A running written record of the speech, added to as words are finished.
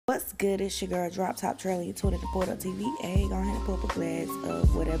good? It's your girl Drop Top Trailer. You tuned in to Portal TV. Hey, go ahead and pull up a glass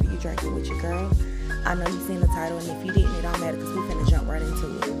of whatever you drinking with your girl. I know you seen the title, and if you didn't, it don't matter because we finna jump right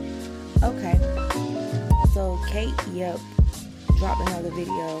into it. Okay. So Kate Yep dropped another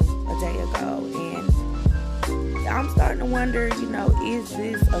video a day ago, and I'm starting to wonder, is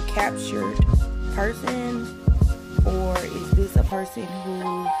this a captured person, or is this a person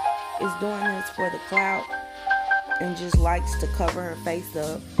who is doing this for the clout and just likes to cover her face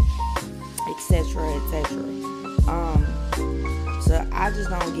up, etc., etc. So I just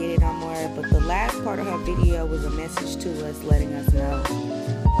don't get it no more. But the last part of her video was a message to us, letting us know,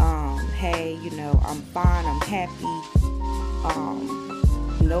 hey, I'm fine, I'm happy,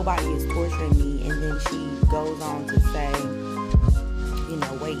 nobody is torturing me. And then she goes on to say,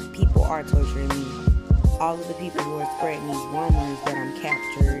 wait, people are torturing me. All of the people who are spreading these rumors that I'm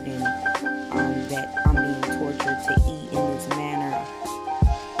captured and that I'm being tortured to eat in this manner.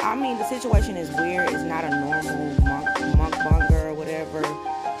 I mean, the situation is weird. It's not a normal mukbanger or whatever.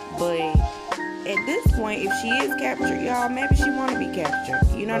 But at this point, if she is captured, y'all, maybe she want to be captured.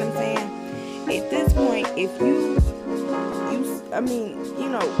 You know what I'm saying? At this point, if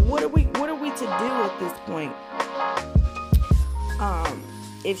what are we to do at this point?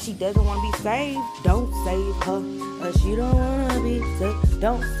 If she doesn't want to be saved, don't save her. If she don't want to be saved,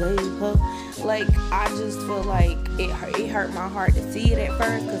 don't save her. Like, I just feel like it hurt my heart to see it at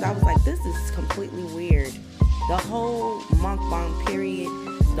first, because I was like, this is completely weird. The whole mukbang period,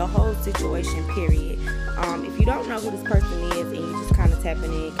 the whole situation period. If you don't know who this person is and you just kind of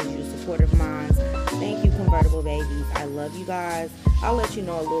tapping in because you're supportive minds, thank you, Convertible Babies. I love you guys. I'll let you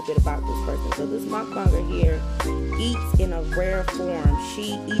know a little bit about this person. So this mukbanger here eats in a rare form.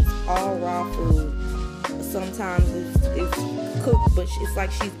 She eats all raw food. Sometimes it's cooked, but it's like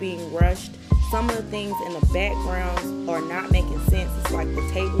she's being rushed. Some of the things in the background are not making sense. It's like the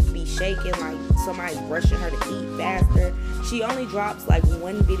tables be shaking, like somebody's rushing her to eat faster. She only drops like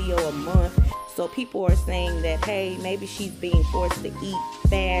one video a month. So people are saying that, hey, maybe she's being forced to eat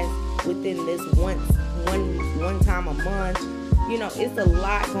fast within this one time a month. It's a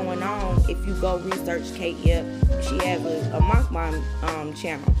lot going on. If you go research Kate Yep, she has a mukbang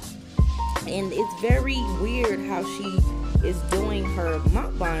channel. And it's very weird how she is doing her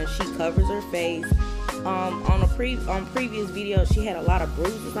mukbang. She covers her face. On previous videos, she had a lot of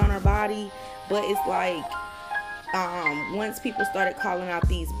bruises on her body. But it's like, once people started calling out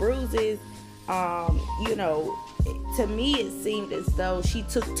these bruises, to me it seemed as though she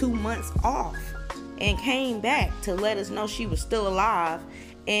took 2 months off and came back to let us know she was still alive.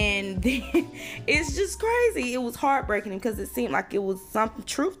 And then it's just crazy. It was heartbreaking because it seemed like it was some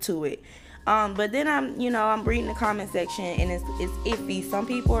truth to it. But then I'm reading the comment section, and it's iffy. Some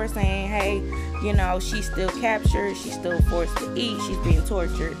people are saying, hey, she's still captured, she's still forced to eat, she's being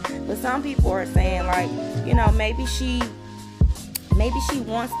tortured. But some people are saying, like, maybe she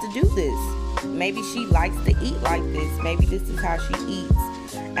wants to do this. Maybe she likes to eat like this. Maybe this is how she eats.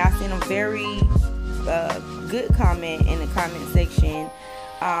 I seen a very good comment in the comment section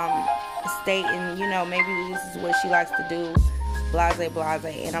stating, maybe this is what she likes to do. Blase,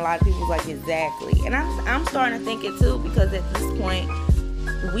 and a lot of people was like, exactly. And I'm starting to think it too, because at this point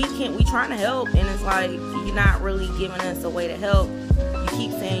we trying to help, and it's like, you're not really giving us a way to help. You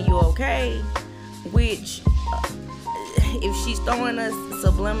keep saying you're okay, which if she's throwing us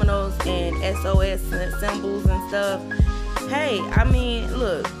subliminals and SOS symbols and stuff, hey,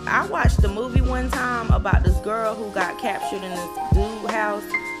 look, I watched the movie one time about this girl who got captured in this dude's house,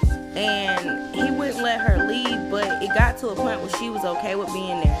 and he wouldn't let her leave, but it got to a point where she was okay with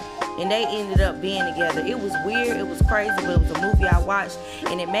being there, and they ended up being together. It was weird, it was crazy, but it was a movie I watched,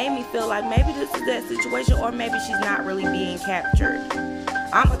 and it made me feel like maybe this is that situation, or maybe she's not really being captured.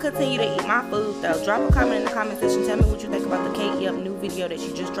 I'm gonna continue to eat my food though. Drop a comment in the comment section. Tell me what you think about the Kate Yep new video that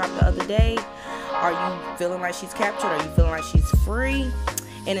she just dropped the other day. Are you feeling like she's captured? Are you feeling like she's free?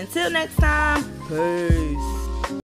 And until next time, peace.